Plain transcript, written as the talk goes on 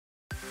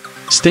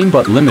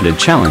Steambot Limited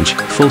Challenge,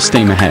 full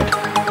steam ahead.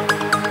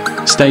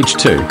 Stage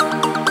 2.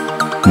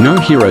 No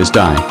heroes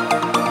die.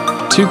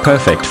 2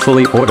 perfect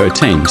fully auto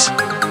teams.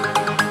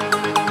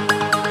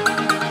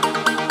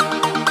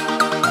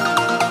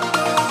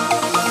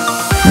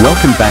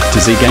 Welcome back to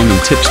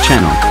ZGaming Tips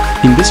channel.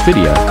 In this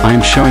video, I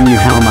am showing you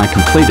how I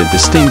completed the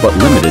Steambot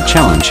Limited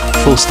Challenge,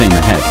 full steam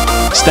ahead.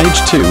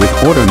 Stage 2 with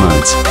auto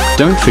modes.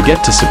 Don't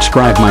forget to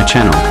subscribe my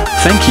channel.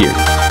 Thank you.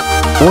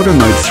 Auto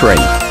mode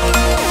 3.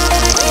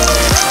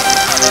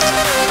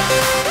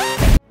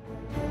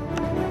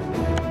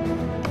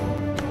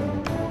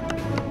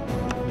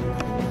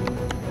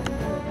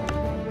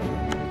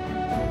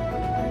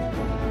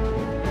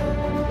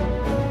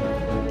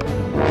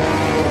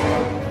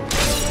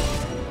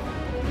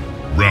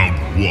 Round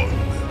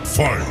 1.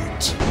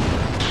 Fight!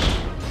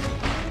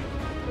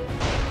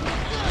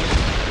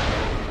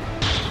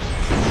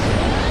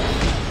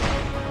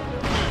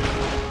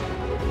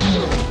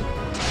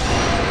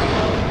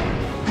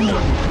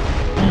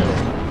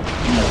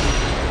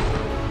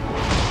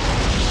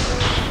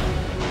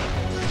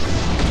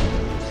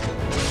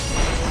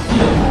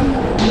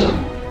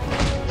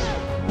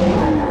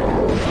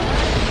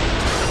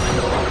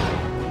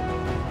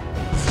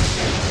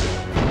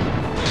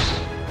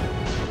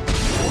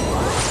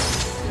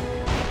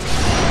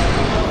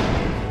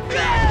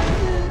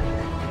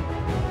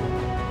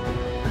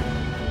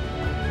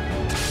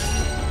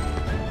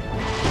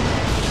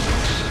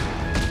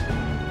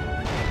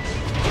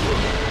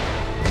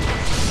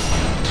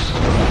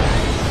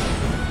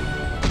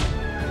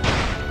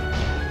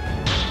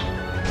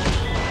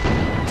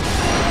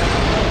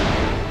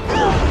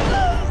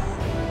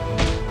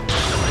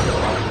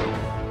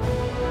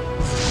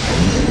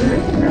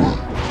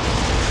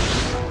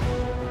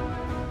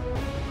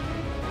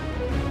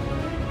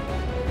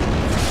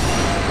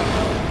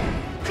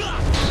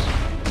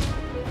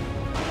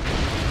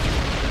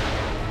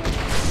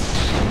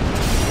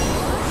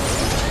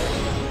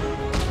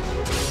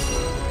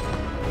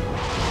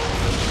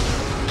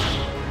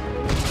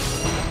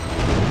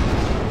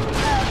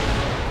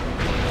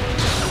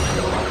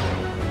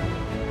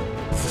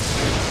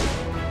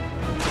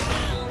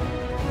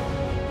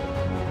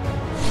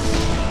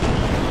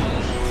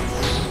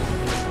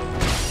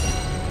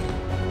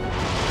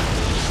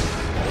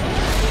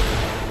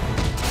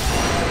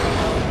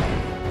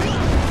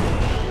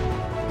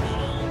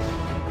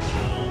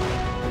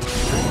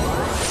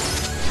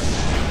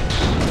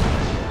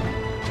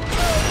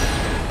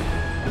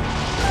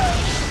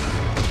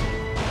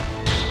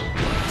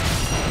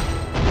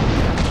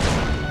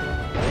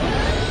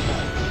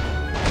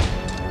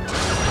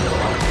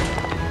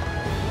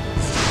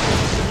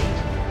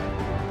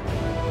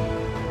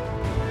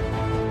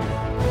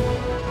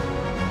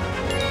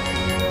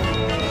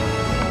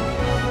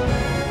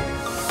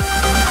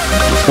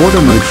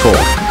 Auto mode 4.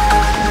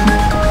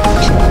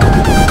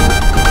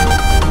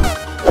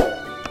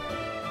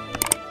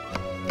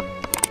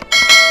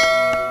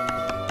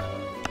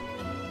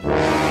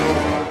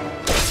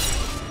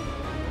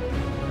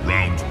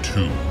 Round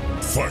 2.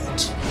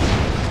 Fight!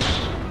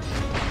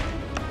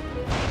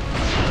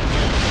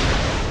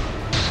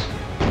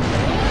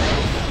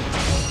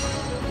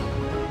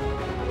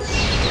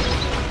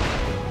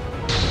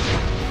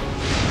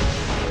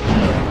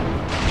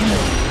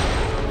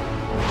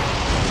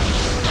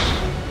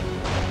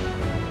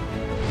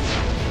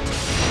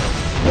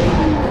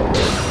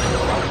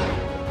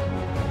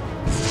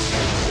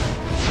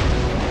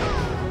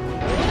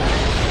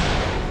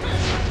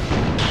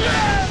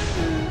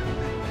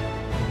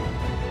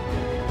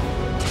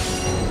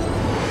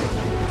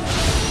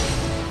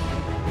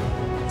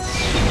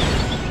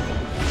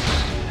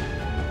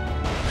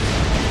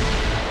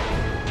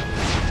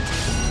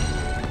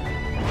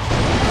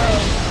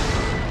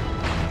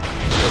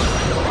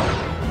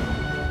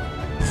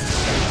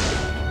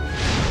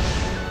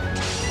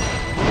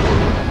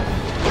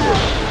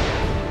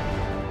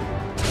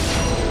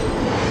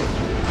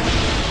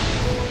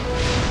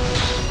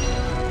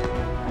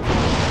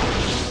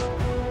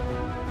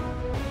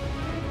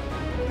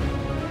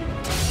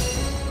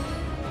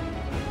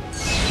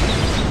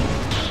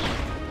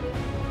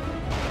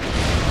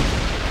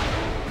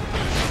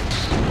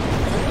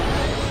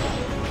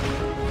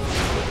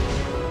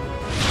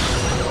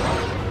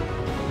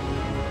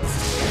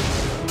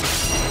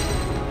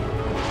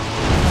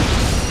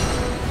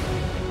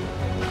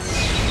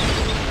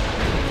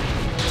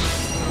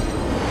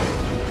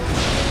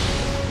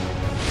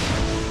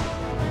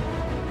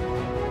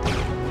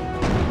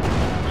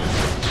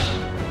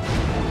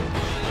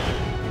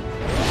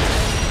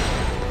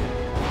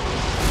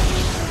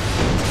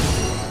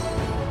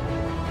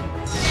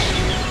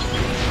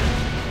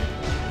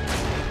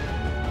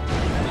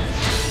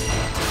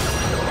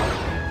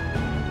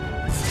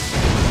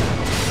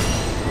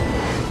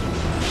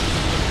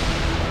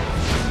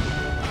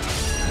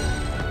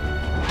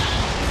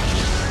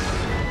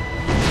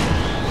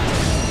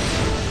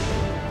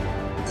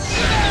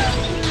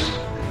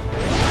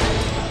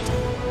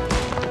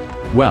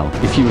 Well,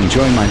 if you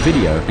enjoy my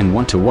video and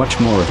want to watch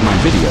more of my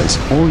videos,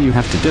 all you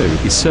have to do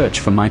is search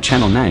for my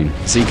channel name,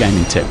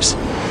 ZGaming Tips.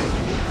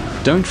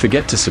 Don't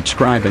forget to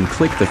subscribe and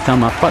click the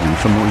thumb up button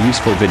for more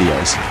useful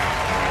videos.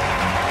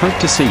 Hope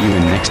to see you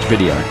in next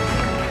video.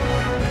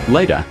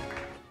 Later.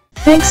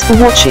 Thanks for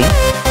watching.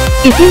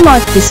 If you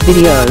like this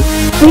video,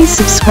 please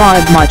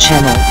subscribe my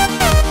channel.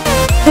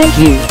 Thank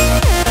you.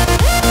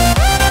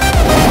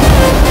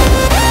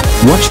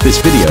 Watch this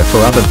video for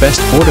other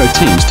best auto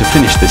teams to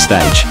finish this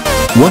stage.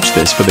 Watch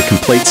this for the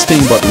complete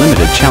Steambot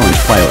Limited challenge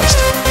playlist.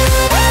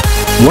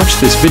 Watch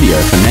this video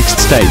for next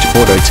stage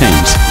auto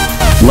teams.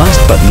 Last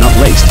but not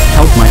least,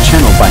 help my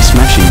channel by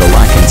smashing the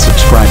like and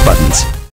subscribe buttons.